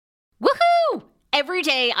Every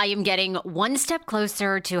day I am getting one step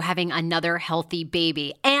closer to having another healthy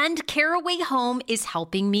baby, and Caraway Home is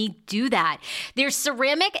helping me do that. Their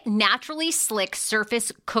ceramic, naturally slick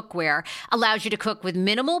surface cookware allows you to cook with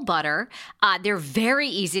minimal butter. They're very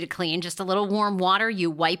easy to clean, just a little warm water,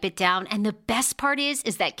 you wipe it down. And the best part is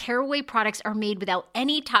that Caraway products are made without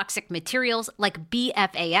any toxic materials like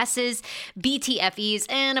BFASs, BTFEs,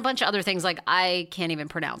 and a bunch of other things like I can't even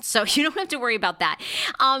pronounce. So you don't have to worry about that.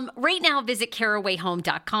 Right now, visit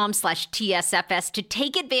carawayhome.com/TSFS to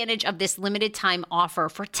take advantage of this limited time offer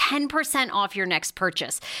for 10% off your next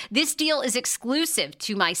purchase. This deal is exclusive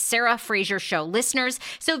to my Sarah Fraser Show listeners.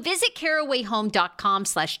 So visit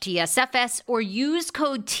carawayhome.com/TSFS or use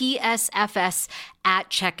code TSFS at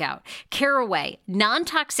checkout. Caraway,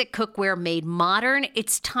 non-toxic cookware made modern.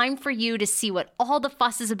 It's time for you to see what all the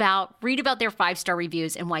fuss is about, read about their 5-star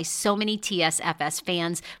reviews, and why so many TSFS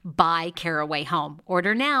fans buy Caraway Home.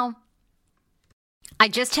 Order now. I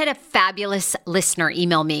just had a fabulous listener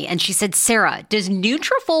email me, and she said, Sarah, does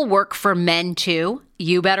Nutrafol work for men too?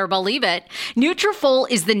 You better believe it. Nutrafol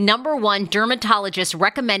is the #1 dermatologist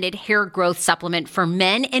recommended hair growth supplement for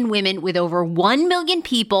men and women, with over 1 million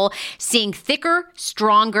people seeing thicker,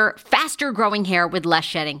 stronger, faster growing hair with less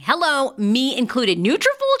shedding. Hello, me included.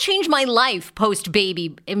 Nutrafol changed my life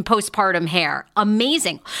post-baby and postpartum hair.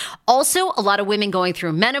 Amazing. Also, a lot of women going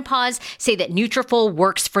through menopause say that Nutrafol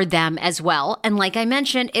works for them as well. And like I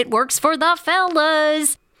mentioned, it works for the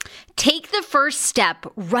fellas. Take the first step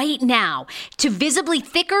right now to visibly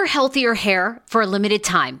thicker, healthier hair for a limited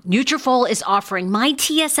time. Nutrafol is offering my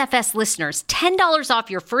TSFS listeners $10 off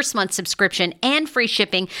your first month subscription and free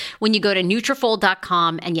shipping when you go to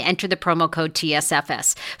Nutrafol.com and you enter the promo code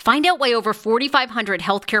TSFS. Find out why over 4,500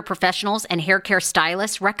 healthcare professionals and hair care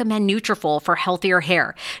stylists recommend Nutrafol for healthier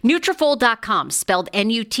hair. Nutrafol.com, spelled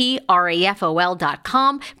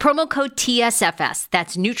Nutrafol.com, promo code TSFS.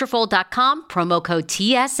 That's Nutrafol.com, promo code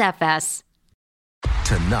TSFS.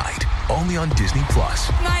 Tonight, only on Disney Plus.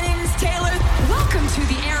 My name is Taylor. Welcome to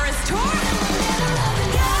the Eras Tour.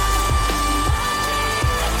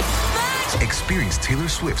 Experience Taylor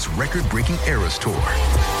Swift's record-breaking Eras Tour.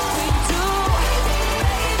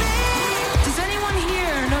 Does anyone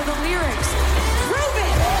here know the lyrics? Prove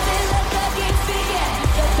it!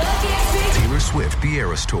 Taylor Swift, the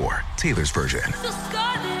Eras Tour, Taylor's version,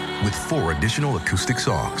 with 4 additional acoustic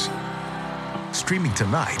songs. Streaming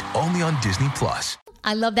tonight, only on Disney Plus.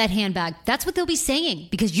 I love that handbag. That's what they'll be saying,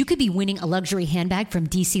 because you could be winning a luxury handbag from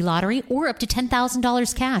DC Lottery or up to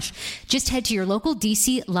 $10,000 cash. Just head to your local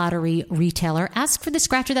DC Lottery retailer, ask for the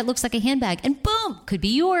scratcher that looks like a handbag, and boom, could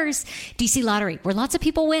be yours. DC Lottery, where lots of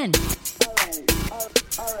people win.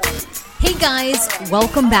 Hey guys,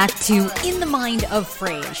 welcome back to In the Mind of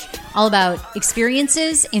Frage, all about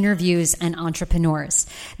experiences, interviews, and entrepreneurs.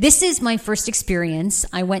 This is my first experience.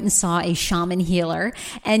 I went and saw a shaman healer,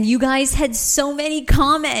 and you guys had so many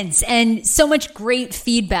comments and so much great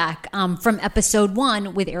feedback from episode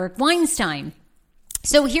 1 with Eric Weinstein.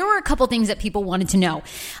 So here are a couple things that people wanted to know.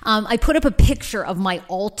 I put up a picture of my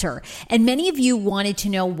altar, and many of you wanted to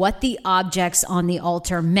know what the objects on the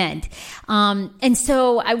altar meant. And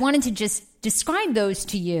so I wanted to just describe those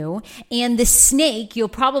to you. And the snake, you'll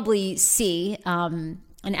probably see,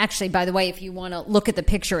 and actually, by the way, if you want to look at the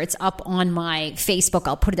picture, it's up on my Facebook.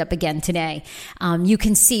 I'll put it up again today. You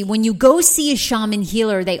can see when you go see a shaman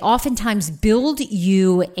healer, they oftentimes build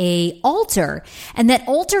you a altar, and that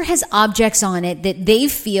altar has objects on it that they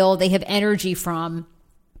feel they have energy from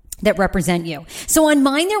that represent you. So on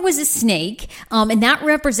mine, there was a snake, and that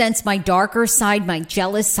represents my darker side, my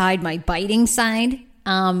jealous side, my biting side,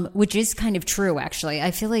 which is kind of true, actually.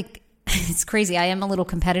 I feel like it's crazy. I am a little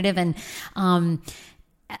competitive, and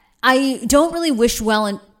I don't really wish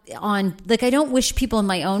well I don't wish people in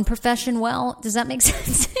my own profession well. Does that make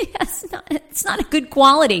sense? Yes, it's not a good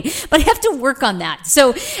quality, but I have to work on that.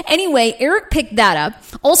 So anyway, Eric picked that up.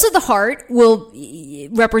 Also, the heart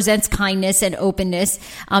represents kindness and openness,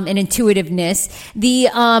 and intuitiveness. The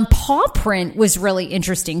paw print was really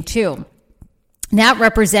interesting too. That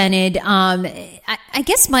represented, I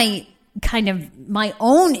guess my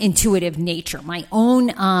own intuitive nature, my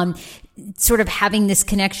own, sort of having this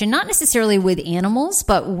connection, not necessarily with animals,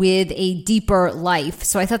 but with a deeper life.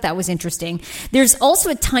 So I thought that was interesting. There's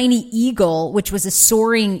also a tiny eagle, which was a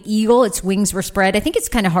soaring eagle. Its wings were spread. I think it's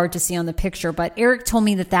kind of hard to see on the picture, but Eric told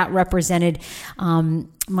me that represented,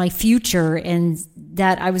 my future and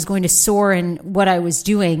that I was going to soar in what I was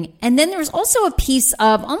doing. And then there's also a piece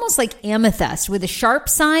of almost like amethyst with a sharp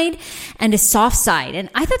side and a soft side. And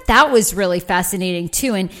I thought that was really fascinating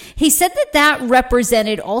too. And he said that that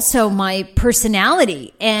represented also my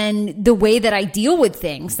personality and the way that I deal with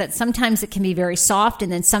things, that sometimes it can be very soft and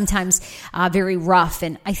then sometimes very rough.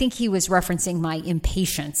 And I think he was referencing my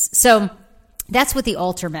impatience. So that's what the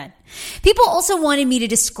altar meant. People also wanted me to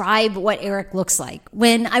describe what Eric looks like.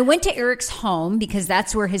 When I went to Eric's home, because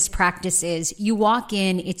that's where his practice is, you walk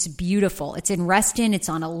in, it's beautiful. It's in Reston, it's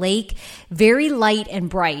on a lake, very light and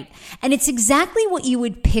bright. And it's exactly what you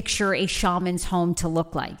would picture a shaman's home to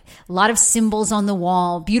look like. A lot of symbols on the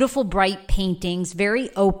wall, beautiful bright paintings, very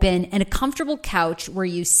open, and a comfortable couch where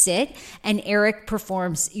you sit and Eric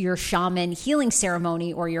performs your shaman healing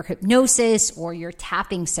ceremony or your hypnosis or your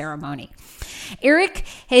tapping ceremony. Eric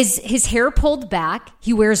has his hair pulled back.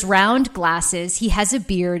 He wears round glasses. He has a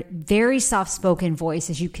beard, very soft-spoken voice,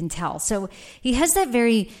 as you can tell. So he has that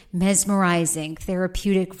very mesmerizing,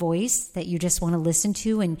 therapeutic voice that you just want to listen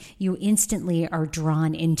to and you instantly are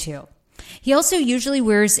drawn into. He also usually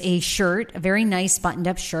wears a shirt, a very nice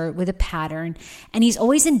buttoned-up shirt with a pattern, and he's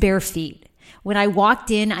always in bare feet. When I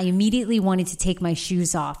walked in, I immediately wanted to take my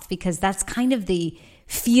shoes off because that's kind of the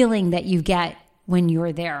feeling that you get when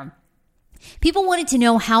you're there. People wanted to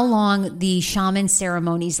know how long the shaman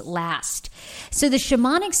ceremonies last. So the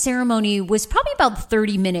shamanic ceremony was probably about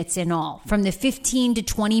 30 minutes in all, from the 15 to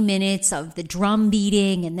 20 minutes of the drum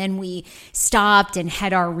beating, and then we stopped and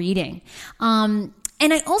had our reading.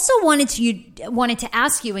 And I also wanted to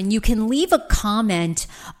ask you, and you can leave a comment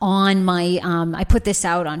on my, I put this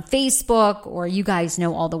out on Facebook, or you guys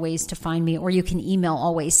know all the ways to find me, or you can email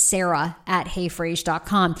always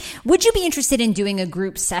sarah@heyfrage.com. Would you be interested in doing a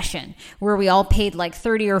group session where we all paid like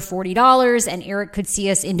 $30 or $40 and Eric could see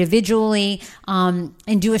us individually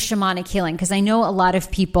and do a shamanic healing? Because I know a lot of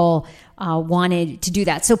people wanted to do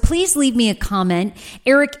that. So please leave me a comment.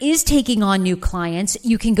 Eric is taking on new clients.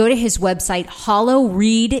 You can go to his website,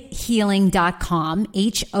 hollowreedhealing.com,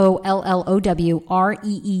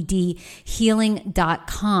 HOLLOWREED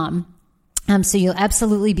healing.com. So you'll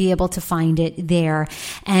absolutely be able to find it there.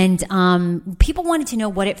 And people wanted to know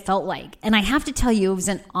what it felt like. And I have to tell you, it was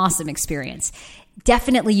an awesome experience.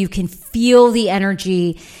 Definitely, you can feel the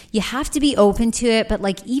energy. You have to be open to it. But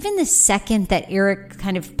like even the second that Eric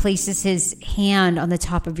kind of places his hand on the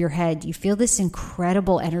top of your head, you feel this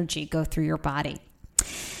incredible energy go through your body.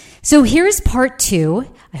 So here's part 2.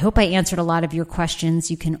 I hope I answered a lot of your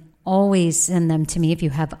questions. You can always send them to me if you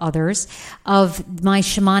have others, of my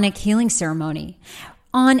shamanic healing ceremony.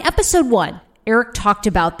 On episode 1, Eric talked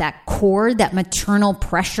about that cord, that maternal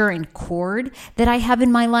pressure and cord that I have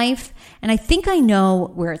in my life. And I think I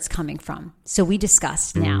know where it's coming from. So we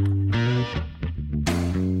discussed now.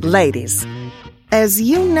 Ladies, as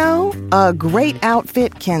you know, a great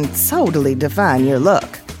outfit can totally define your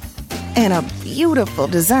look. And a beautiful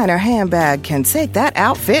designer handbag can take that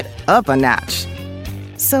outfit up a notch.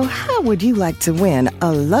 So how would you like to win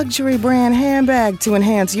a luxury brand handbag to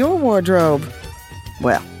enhance your wardrobe?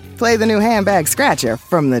 Well, play the new handbag scratcher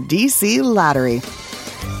from the DC Lottery.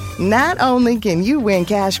 Not only can you win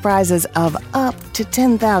cash prizes of up to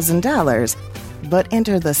 $10,000, but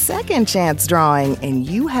enter the second chance drawing and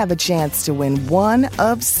you have a chance to win one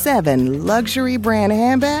of 7 luxury brand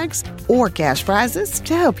handbags or cash prizes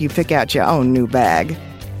to help you pick out your own new bag.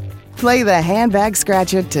 Play the handbag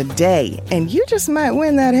scratcher today and you just might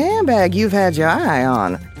win that handbag you've had your eye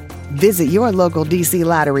on. Visit your local DC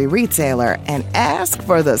Lottery retailer and ask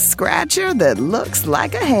for the scratcher that looks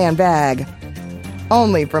like a handbag.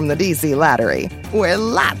 Only from the DC Lottery, where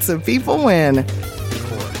lots of people win.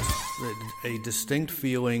 A distinct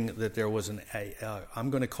feeling that there was I'm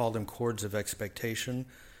going to call them cords of expectation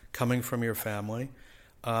coming from your family.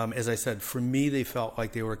 As I said, for me, they felt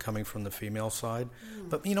like they were coming from the female side.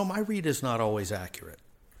 But, my read is not always accurate.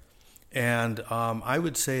 And I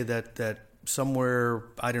would say that somewhere,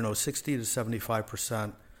 60 to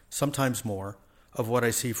 75%, sometimes more, of what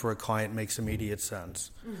I see for a client makes immediate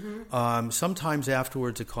sense. Mm-hmm. Sometimes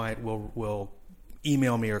afterwards, a client will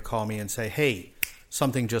email me or call me and say, hey,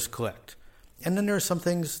 something just clicked. And then there are some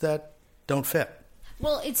things that don't fit.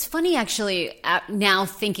 Well, it's funny, actually, now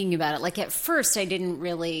thinking about it. Like, at first, I didn't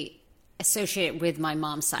really associate it with my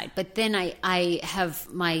mom's side. But then I have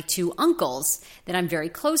my 2 uncles that I'm very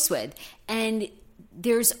close with. And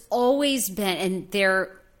there's always been, and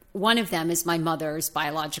one of them is my mother's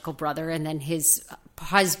biological brother, and then his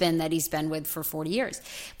husband that he's been with for 40 years.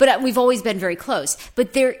 But we've always been very close.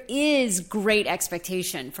 But there is great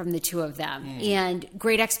expectation from the two of them and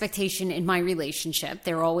great expectation in my relationship.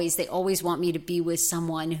 They always want me to be with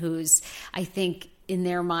someone who's, I think, in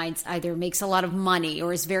their minds either makes a lot of money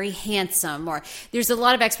or is very handsome, or there's a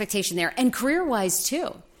lot of expectation there, and career-wise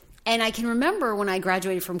too. And I can remember when I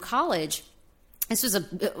graduated from college, this was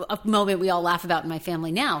a moment we all laugh about in my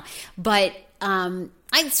family now, but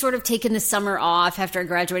I'd sort of taken the summer off after I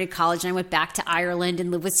graduated college, and I went back to Ireland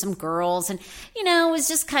and lived with some girls, and, you know, it was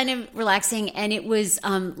just kind of relaxing, and it was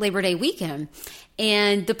Labor Day weekend.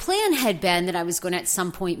 And the plan had been that I was going to at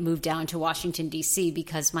some point move down to Washington, D.C.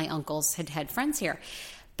 because my uncles had friends here.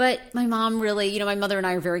 But my mom really, you know, my mother and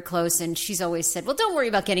I are very close, and she's always said, well, don't worry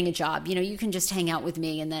about getting a job. You know, you can just hang out with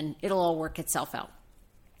me, and then it'll all work itself out.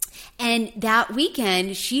 And that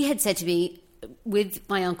weekend, she had said to me, with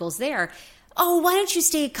my uncles there, oh, why don't you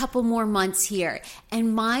stay a couple more months here?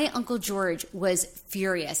 And my Uncle George was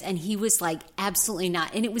furious, and he was like, absolutely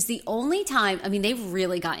not. And it was the only time, I mean, they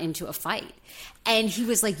really got into a fight. And he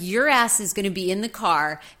was like, your ass is going to be in the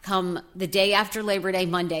car come the day after Labor Day,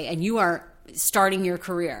 Monday, and you are starting your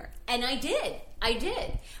career. And I did,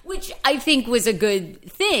 which I think was a good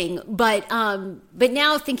thing. But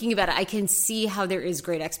now thinking about it, I can see how there is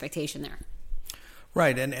great expectation there.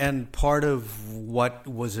 Right, and part of what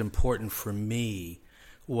was important for me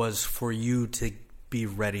was for you to be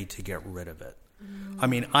ready to get rid of it. I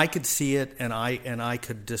mean, I could see it, and I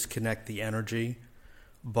could disconnect the energy,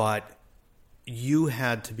 but you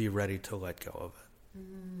had to be ready to let go of it.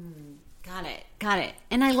 Got it.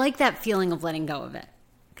 And I like that feeling of letting go of it,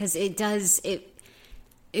 because it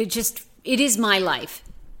is my life,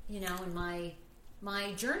 you know, and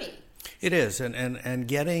my journey. It is, and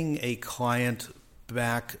getting a client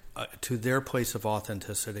back to their place of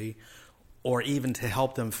authenticity, or even to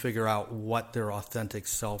help them figure out what their authentic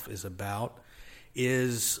self is about,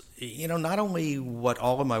 is, you know, not only what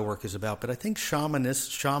all of my work is about, but I think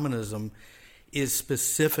shamanism is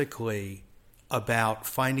specifically about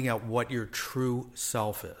finding out what your true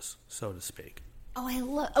self is, so to speak.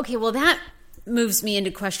 Oh, okay, well, that moves me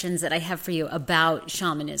into questions that I have for you about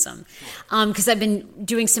shamanism, because I've been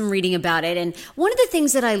doing some reading about it. And one of the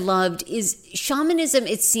things that I loved is shamanism,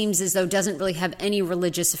 it seems as though, doesn't really have any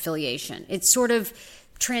religious affiliation. It sort of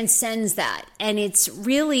transcends that. And it's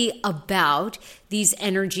really about these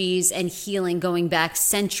energies and healing going back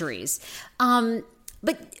centuries.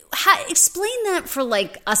 But explain that for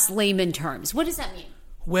like us layman terms. What does that mean?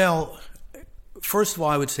 Well, first of all,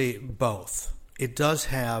 I would say both. It does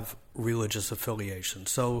have religious affiliation.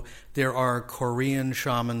 So there are Korean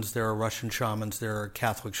shamans, there are Russian shamans, there are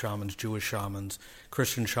Catholic shamans, Jewish shamans,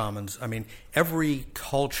 Christian shamans. I mean, every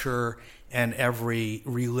culture and every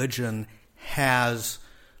religion has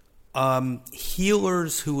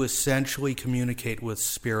healers who essentially communicate with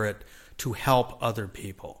spirit to help other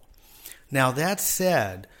people. Now, that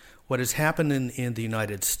said, what has happened in the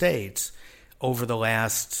United States over the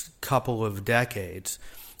last couple of decades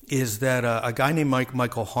is that a guy named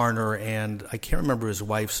Michael Harner, and I can't remember his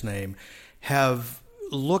wife's name, have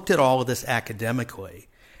looked at all of this academically,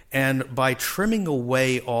 and by trimming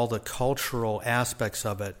away all the cultural aspects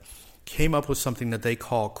of it, came up with something that they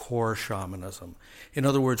call core shamanism. In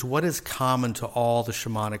other words, what is common to all the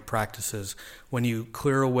shamanic practices when you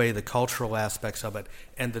clear away the cultural aspects of it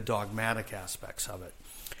and the dogmatic aspects of it.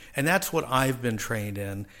 And that's what I've been trained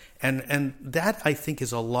in, and that, I think,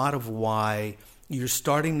 is a lot of why you're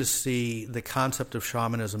starting to see the concept of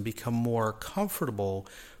shamanism become more comfortable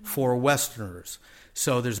for Westerners.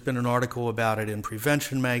 So there's been an article about it in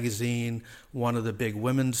Prevention magazine. One of the big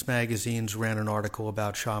women's magazines ran an article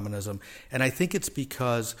about shamanism. And I think it's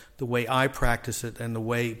because the way I practice it and the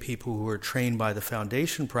way people who are trained by the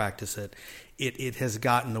foundation practice it, it has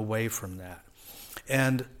gotten away from that.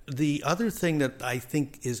 And the other thing that I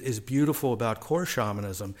think is beautiful about core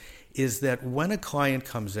shamanism is that when a client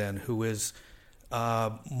comes in who is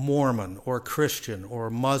Mormon or Christian or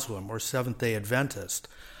Muslim or Seventh-day Adventist,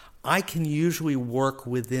 I can usually work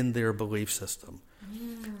within their belief system.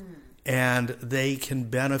 And they can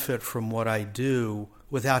benefit from what I do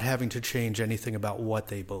without having to change anything about what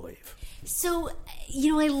they believe. So,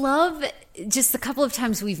 you know, I love just the couple of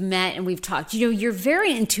times we've met and we've talked, you know, you're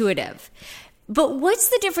very intuitive. But what's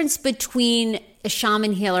the difference between a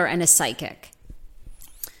shaman healer and a psychic?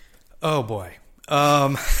 Oh, boy.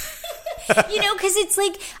 You know, because it's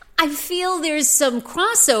like, I feel there's some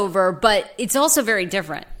crossover, but it's also very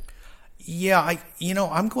different. Yeah,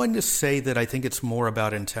 I'm going to say that I think it's more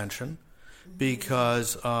about intention,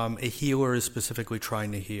 because a healer is specifically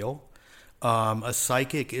trying to heal. A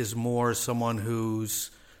psychic is more someone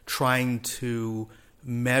who's trying to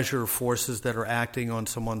measure forces that are acting on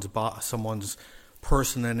someone's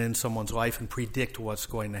person and in someone's life and predict what's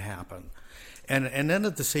going to happen. And then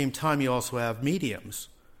at the same time, you also have mediums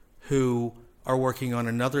who are working on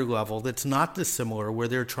another level that's not dissimilar, where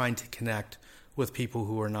they're trying to connect with people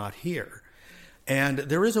who are not here. And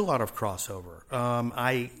there is a lot of crossover.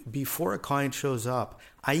 Before a client shows up,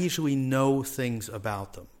 I usually know things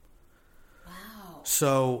about them. Wow.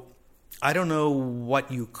 So I don't know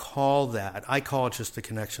what you call that. I call it just a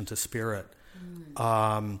connection to spirit.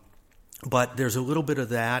 But there's a little bit of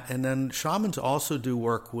that. And then shamans also do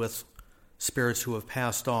work with spirits who have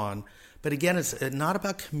passed on. But again, it's not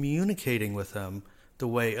about communicating with them the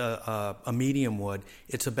way a medium would.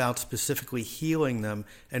 It's about specifically healing them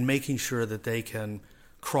and making sure that they can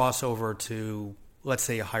cross over to, let's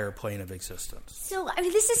say, a higher plane of existence. So, I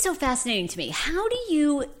mean, this is so fascinating to me. How do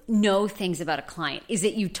you know things about a client? Is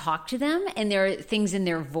it you talk to them and there are things in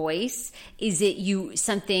their voice? Is it you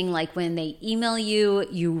something like when they email you,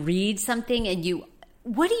 you read something and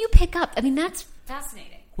what do you pick up? I mean, that's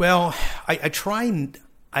fascinating. Well, I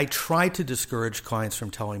try to discourage clients from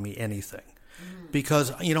telling me anything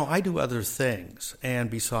because, I do other things and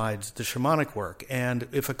besides the shamanic work. And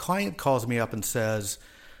if a client calls me up and says,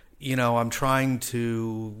 I'm trying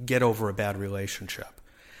to get over a bad relationship,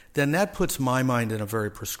 then that puts my mind in a very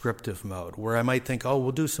prescriptive mode where I might think,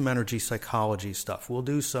 we'll do some energy psychology stuff. We'll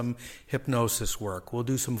do some hypnosis work. We'll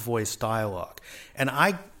do some voice dialogue. And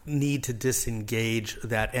I need to disengage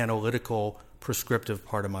that analytical prescriptive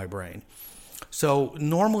part of my brain. So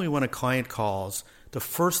normally when a client calls, the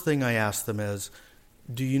first thing I ask them is,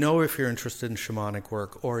 do you know if you're interested in shamanic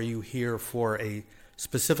work, or are you here for a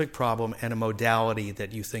specific problem and a modality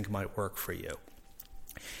that you think might work for you?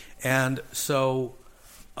 And so,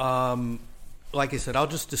 like I said, I'll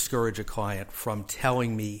just discourage a client from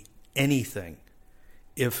telling me anything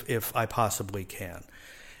if I possibly can.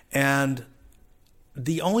 And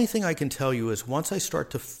the only thing I can tell you is once I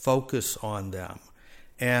start to focus on them,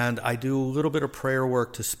 and I do a little bit of prayer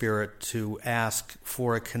work to spirit to ask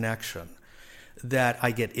for a connection, that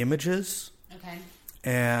I get images, Okay.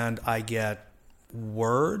 and I get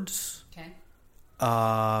words, Okay.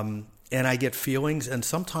 and I get feelings. And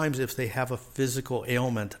sometimes if they have a physical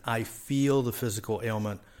ailment, I feel the physical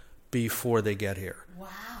ailment before they get here.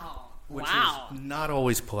 Wow. Which is not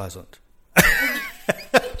always pleasant.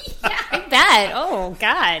 Yeah, I bet. Oh,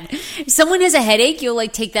 God. If someone has a headache, you'll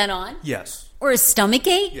take that on? Yes. Or a stomach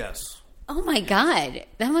ache? Yes. Oh my God.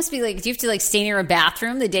 That must be do you have to stay near a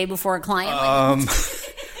bathroom the day before a client?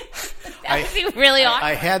 That would be really awkward.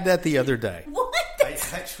 I had that the other day. What? I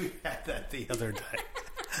actually had that the other day.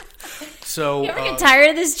 So You ever get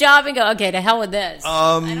tired of this job and go, okay, to hell with this.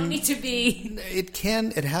 I don't need to be. It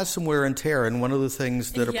has some wear and tear. And one of the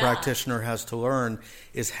things that a Yeah. practitioner has to learn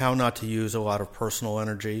is how not to use a lot of personal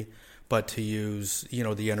energy, but to use,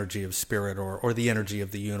 the energy of spirit or the energy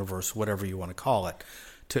of the universe, whatever you want to call it,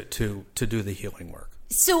 to do the healing work.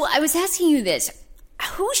 So I was asking you this.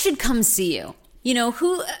 Who should come see you?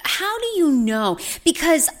 How do you know?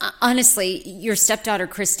 Because honestly, your stepdaughter,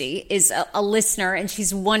 Christy, is a listener and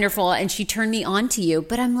she's wonderful and she turned me on to you.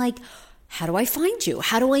 But I'm like, how do I find you?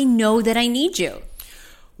 How do I know that I need you?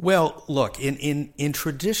 Well, look, in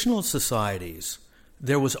traditional societies,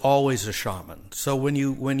 there was always a shaman. So when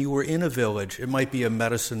you were in a village, it might be a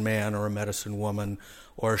medicine man or a medicine woman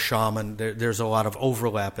or a shaman. There's a lot of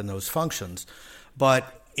overlap in those functions.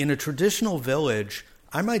 But in a traditional village,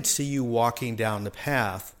 I might see you walking down the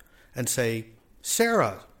path and say,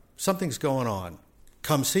 Sarah, something's going on.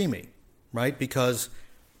 Come see me, right? Because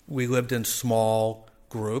we lived in small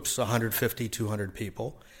groups, 150, 200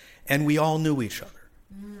 people, and we all knew each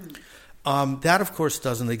other. That, of course,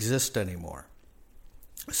 doesn't exist anymore.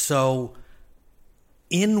 So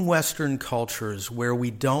in Western cultures where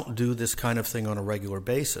we don't do this kind of thing on a regular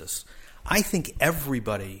basis, I think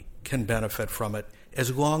everybody can benefit from it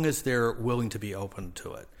as long as they're willing to be open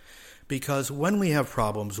to it. Because when we have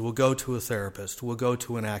problems, we'll go to a therapist, we'll go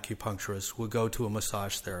to an acupuncturist, we'll go to a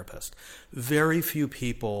massage therapist. Very few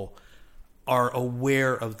people are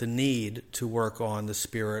aware of the need to work on the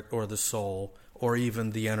spirit or the soul or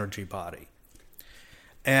even the energy body.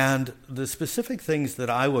 And the specific things that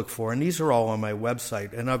I look for, and these are all on my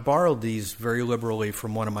website, and I've borrowed these very liberally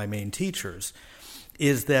from one of my main teachers,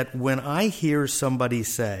 is that when I hear somebody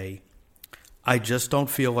say, I just don't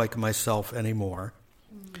feel like myself anymore,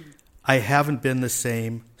 I haven't been the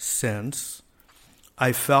same since,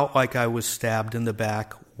 I felt like I was stabbed in the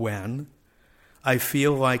back when, I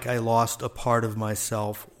feel like I lost a part of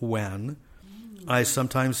myself when, I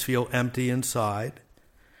sometimes feel empty inside,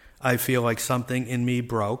 I feel like something in me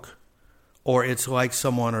broke, or it's like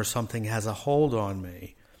someone or something has a hold on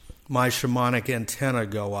me, my shamanic antenna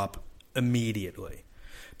go up immediately,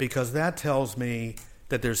 because that tells me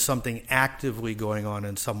that there's something actively going on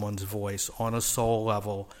in someone's voice on a soul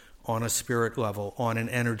level, on a spirit level, on an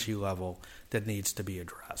energy level that needs to be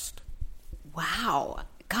addressed. Wow.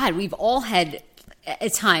 God, we've all had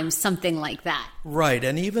at times something like that. Right.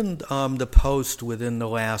 And even the Post within the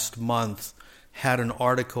last month had an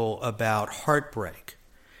article about heartbreak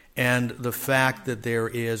and the fact that there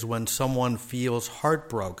is, when someone feels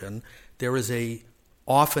heartbroken, there is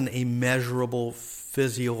often a measurable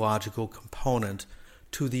physiological component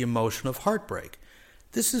to the emotion of heartbreak.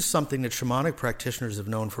 This is something that shamanic practitioners have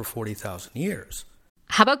known for 40,000 years.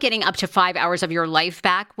 How about getting up to 5 hours of your life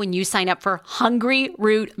back when you sign up for Hungry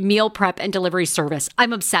Root meal prep and delivery service?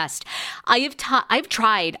 I'm obsessed. I've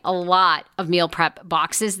tried a lot of meal prep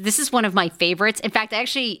boxes. This is one of my favorites. In fact, I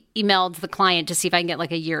actually emailed the client to see if I can get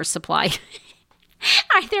like a year's supply.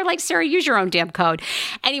 They're like, Sarah, use your own damn code.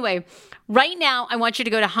 Anyway, right now, I want you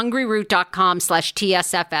to go to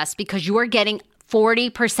hungryroot.com/TSFS because you are getting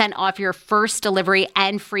 40% off your first delivery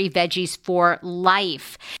and free veggies for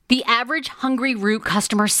life. The average Hungry Root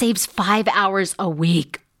customer saves 5 hours a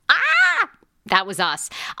week. That was us.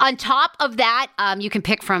 On top of that, you can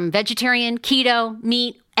pick from vegetarian, keto,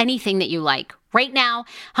 meat, anything that you like. Right now,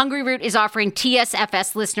 Hungry Root is offering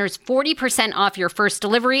TSFS listeners 40% off your first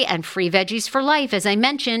delivery and free veggies for life. As I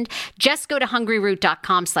mentioned, just go to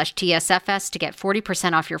hungryroot.com/TSFS to get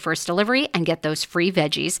 40% off your first delivery and get those free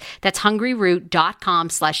veggies. That's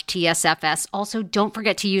hungryroot.com/TSFS. Also, don't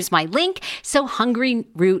forget to use my link so Hungry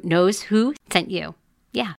Root knows who sent you.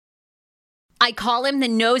 Yeah. I call him the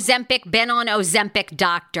no-Zempic, been on Ozempic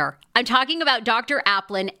doctor. I'm talking about Dr.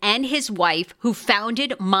 Applin and his wife who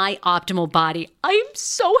founded My Optimal Body. I'm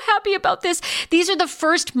so happy about this. These are the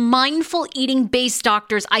first mindful eating-based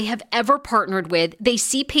doctors I have ever partnered with. They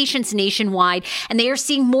see patients nationwide, and they are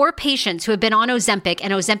seeing more patients who have been on Ozempic,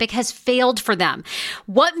 and Ozempic has failed for them.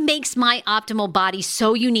 What makes My Optimal Body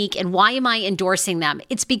so unique, and why am I endorsing them?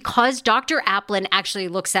 It's because Dr. Applin actually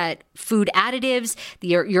looks at food additives,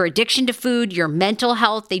 your addiction to food, your mental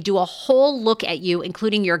health. They do a whole look at you,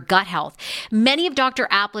 including your gut health. Many of Dr.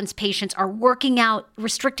 Applin's patients are working out,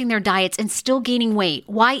 restricting their diets, and still gaining weight.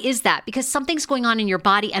 Why is that? Because something's going on in your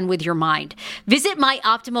body and with your mind. Visit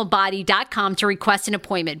myoptimalbody.com to request an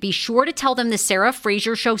appointment. Be sure to tell them the Sarah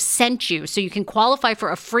Fraser Show sent you so you can qualify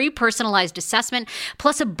for a free personalized assessment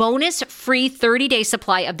plus a bonus free 30-day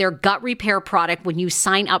supply of their gut repair product when you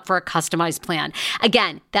sign up for a customized plan.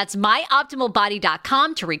 Again, that's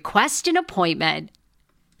myoptimalbody.com to request an appointment.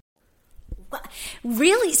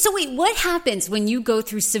 Really? So wait, what happens when you go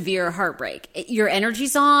through severe heartbreak? Your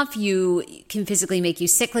energy's off, you can physically make you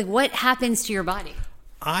sick. Like, what happens to your body?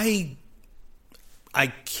 I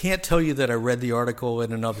can't tell you that I read the article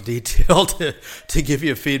in enough detail to give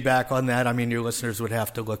you feedback on that. I mean, your listeners would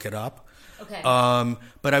have to look it up. Okay.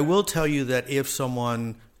 But I will tell you that if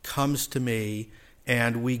someone comes to me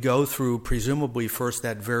and we go through, presumably, first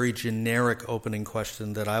that very generic opening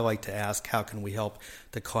question that I like to ask, how can we help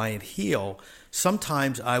the client heal?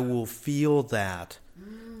 Sometimes I will feel that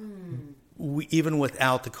even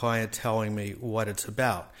without the client telling me what it's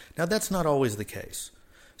about. Now, that's not always the case.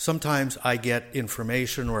 Sometimes I get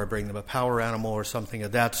information or I bring them a power animal or something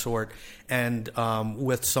of that sort, and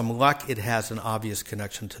with some luck, it has an obvious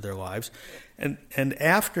connection to their lives. And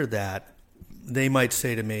after that, they might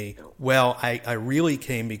say to me, well, I really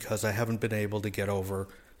came because I haven't been able to get over,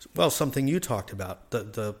 well, something you talked about,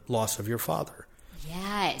 the loss of your father.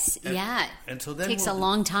 Yes, yeah. And so then it takes a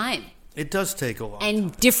long time. It does take a long time.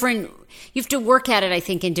 And you have to work at it, I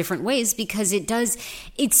think, in different ways because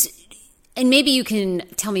and maybe you can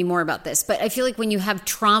tell me more about this, but I feel like when you have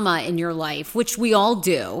trauma in your life, which we all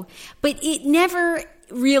do, but it never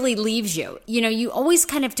really leaves you. You know, you always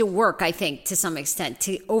kind of have to work, I think, to some extent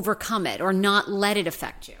to overcome it or not let it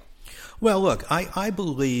affect you. Well, look, I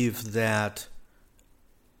believe that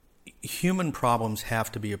human problems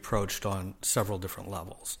have to be approached on several different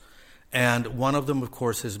levels. And one of them, of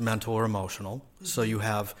course, is mental or emotional. Mm-hmm. So you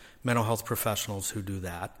have mental health professionals who do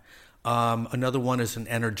that. Another one is an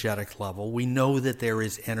energetic level. We know that there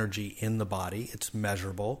is energy in the body. It's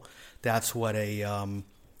measurable. That's what an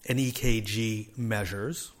EKG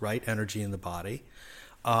measures, right? Energy in the body.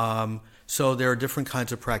 So there are different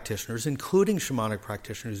kinds of practitioners, including shamanic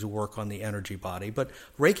practitioners who work on the energy body. But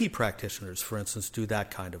Reiki practitioners, for instance, do that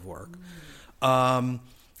kind of work. And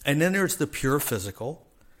then there's the pure physical.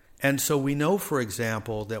 And so we know, for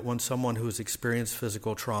example, that when someone who has experienced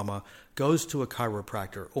physical trauma goes to a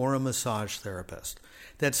chiropractor or a massage therapist,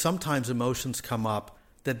 that sometimes emotions come up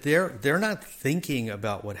that they're not thinking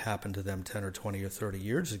about what happened to them 10 or 20 or 30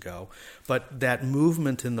 years ago, but that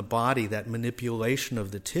movement in the body, that manipulation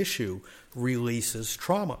of the tissue releases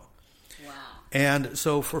trauma. Wow. And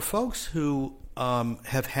so for folks who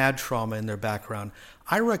have had trauma in their background,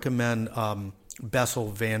 I recommend Bessel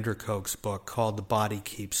van der Kolk's book called The Body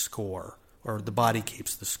Keeps Score, or The Body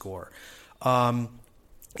Keeps the Score.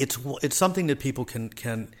 It's something that people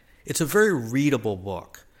can it's a very readable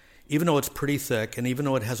book. Even though it's pretty thick, and even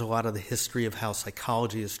though it has a lot of the history of how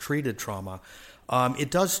psychology has treated trauma, it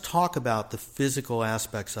does talk about the physical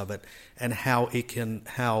aspects of it and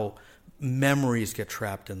how memories get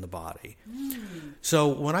trapped in the body. So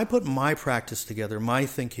when I put my practice together, my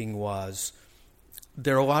thinking was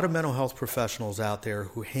there are a lot of mental health professionals out there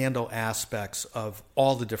who handle aspects of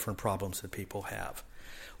all the different problems that people have.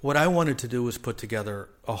 What I wanted to do was put together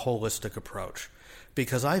a holistic approach,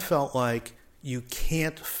 because I felt like you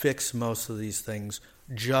can't fix most of these things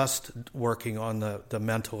just working on the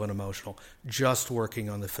mental and emotional, just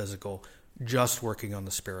working on the physical, just working on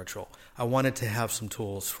the spiritual. I wanted to have some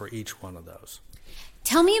tools for each one of those.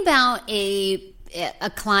 Tell me about a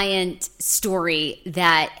client story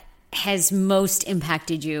that has most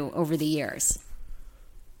impacted you over the years.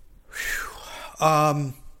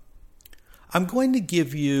 I'm going to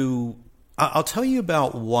give you... I'll tell you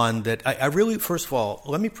about one that I really, first of all,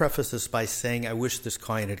 let me preface this by saying I wish this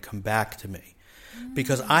client had come back to me,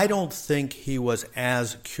 because I don't think he was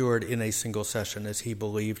as cured in a single session as he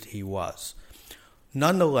believed he was.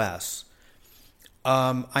 Nonetheless,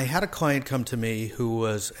 I had a client come to me who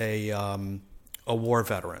was a war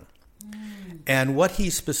veteran. And what he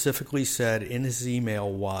specifically said in his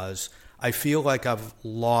email was, I feel like I've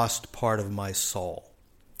lost part of my soul.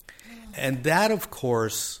 And that, of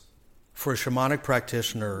course, for a shamanic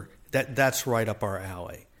practitioner, that's right up our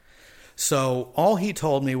alley. So all he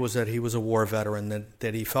told me was that he was a war veteran,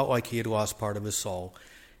 that he felt like he had lost part of his soul.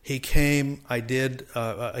 He came, I did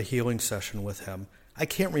a healing session with him. I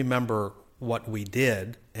can't remember what we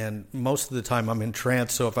did, and most of the time I'm in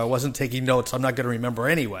trance, so if I wasn't taking notes, I'm not going to remember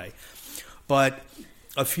anyway. But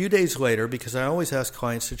a few days later, because I always ask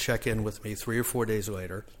clients to check in with me 3 or 4 days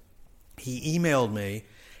later, he emailed me,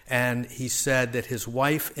 and he said that his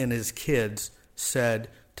wife and his kids said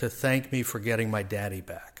to thank me for getting my daddy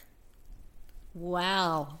back.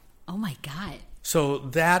 Wow. Oh, my God. So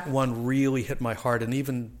that one really hit my heart, and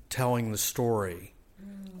even telling the story,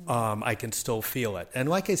 I can still feel it. And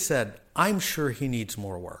like I said, I'm sure he needs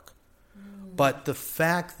more work. But the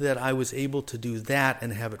fact that I was able to do that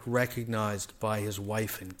and have it recognized by his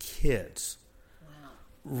wife and kids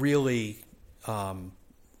really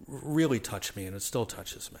touched me, and it still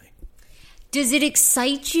touches me. Does it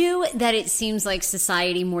excite you that it seems like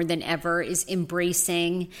society more than ever is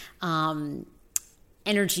embracing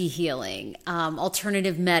energy healing,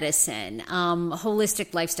 alternative medicine,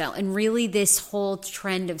 holistic lifestyle, and really this whole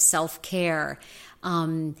trend of self-care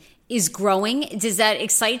is growing? Does that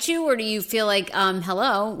excite you, or do you feel like,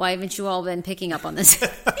 hello, why haven't you all been picking up on this?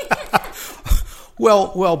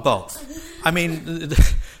 Well, both. I mean,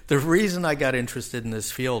 the reason I got interested in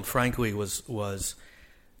this field, frankly, was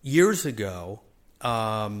years ago,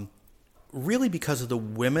 really because of the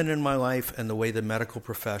women in my life and the way the medical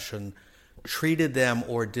profession treated them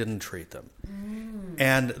or didn't treat them.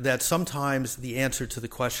 And that sometimes the answer to the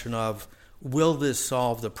question of, will this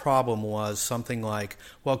solve the problem, was something like,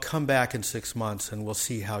 well, come back in 6 months and we'll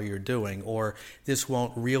see how you're doing, or this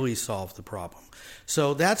won't really solve the problem.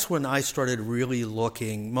 So that's when I started really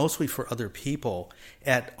looking, mostly for other people,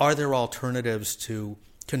 at are there alternatives to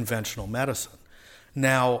conventional medicine?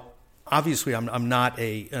 Now, obviously, I'm not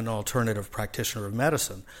an alternative practitioner of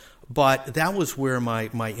medicine, but that was where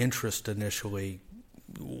my interest initially,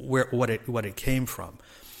 what it came from.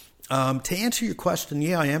 To answer your question,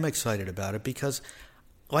 yeah, I am excited about it because,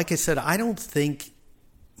 like I said, I don't think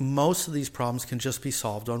most of these problems can just be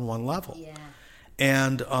solved on one level. Yeah.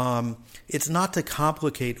 And it's not to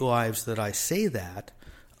complicate lives that I say that.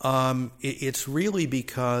 It's really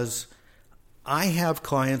because I have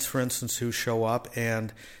clients, for instance, who show up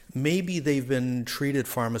and maybe they've been treated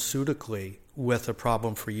pharmaceutically with a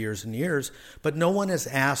problem for years and years, but no one has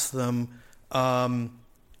asked them,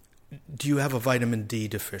 do you have a vitamin D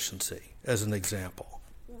deficiency, as an example?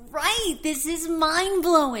 Right. This is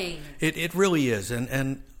mind-blowing. It really is.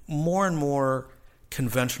 And more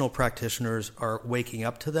conventional practitioners are waking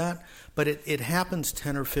up to that, but it happens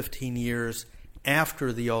 10 or 15 years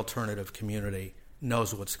after the alternative community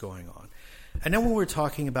knows what's going on. And then when we're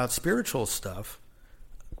talking about spiritual stuff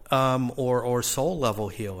or soul-level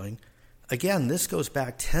healing, again, this goes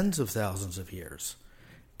back tens of thousands of years.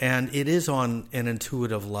 And it is on an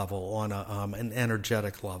intuitive level, on an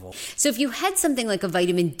energetic level. So if you had something like a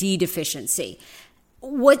vitamin D deficiency,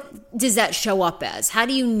 what does that show up as? How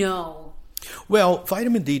do you know? Well,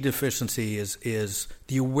 vitamin D deficiency is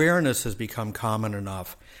the awareness has become common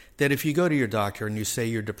enough that if you go to your doctor and you say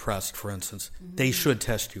you're depressed, for instance, they should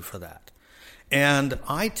test you for that. And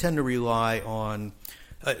I tend to rely on,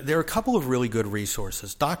 there are a couple of really good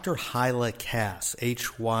resources. Dr. Hyla Cass,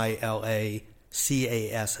 HYLACASS,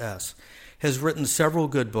 has written several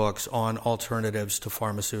good books on alternatives to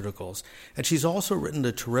pharmaceuticals. And she's also written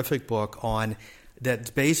a terrific book on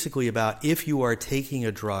that's basically about if you are taking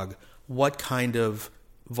a drug, what kind of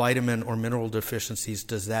vitamin or mineral deficiencies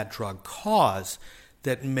does that drug cause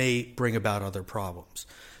that may bring about other problems.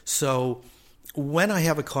 So when I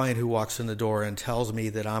have a client who walks in the door and tells me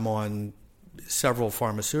that I'm on several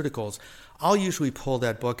pharmaceuticals, I'll usually pull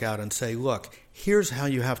that book out and say, look, here's how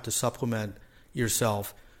you have to supplement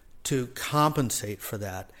yourself to compensate for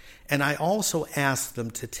that. And I also ask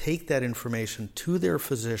them to take that information to their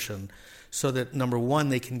physician so that, number one,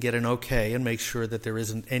 they can get an okay and make sure that there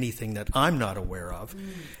isn't anything that I'm not aware of,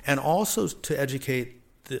 and also to educate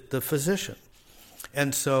the physician.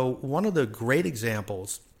 And so one of the great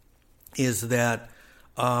examples is that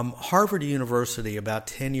Harvard University about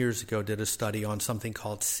 10 years ago did a study on something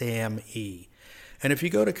called SAMe. And if you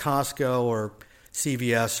go to Costco or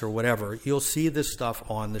CVS or whatever, you'll see this stuff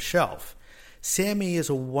on the shelf. SAMe is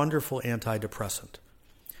a wonderful antidepressant.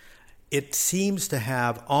 It seems to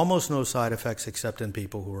have almost no side effects except in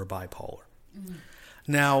people who are bipolar.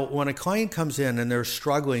 Now, when a client comes in and they're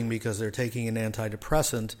struggling because they're taking an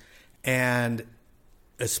antidepressant, and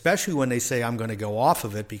especially when they say, I'm going to go off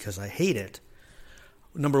of it because I hate it,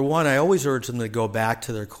 number one, I always urge them to go back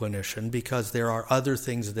to their clinician because there are other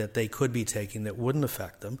things that they could be taking that wouldn't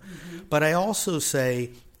affect them. But I also say,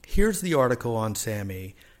 here's the article on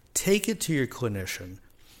SAMe, take it to your clinician,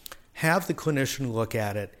 have the clinician look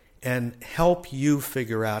at it, and help you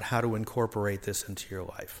figure out how to incorporate this into your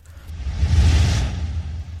life.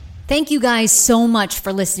 Thank you guys so much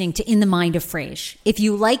for listening to In the Mind of Frasier. If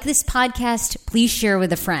you like this podcast, please share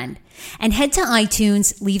with a friend. And head to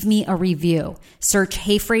iTunes, leave me a review. Search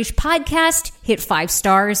Hey Frasier Podcast, hit 5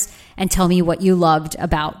 stars, and tell me what you loved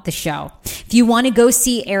about the show. If you want to go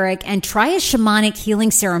see Eric and try a shamanic healing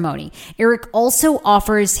ceremony, Eric also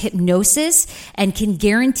offers hypnosis and can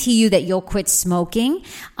guarantee you that you'll quit smoking,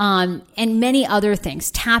 and many other things.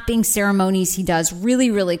 Tapping ceremonies he does, really,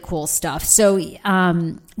 really cool stuff. So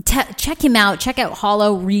check him out. Check out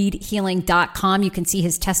hollowreedhealing.com. You can see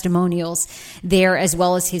his testimonials there as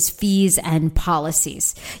well as his fees and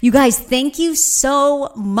policies. You guys, thank you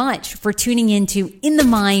so much for tuning into In the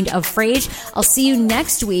Mind of Frasier. I'll see you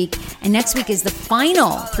next week. And next week is the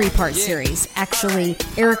final 3-part series. Actually,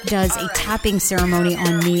 Eric does a tapping ceremony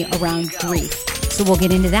on me around grief. So we'll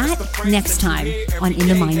get into that next time on In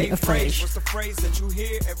the Mind of Frasier. What's the phrase that you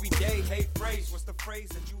hear every day? Hey, Frasier, what's the phrase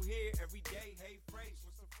that you hear every day?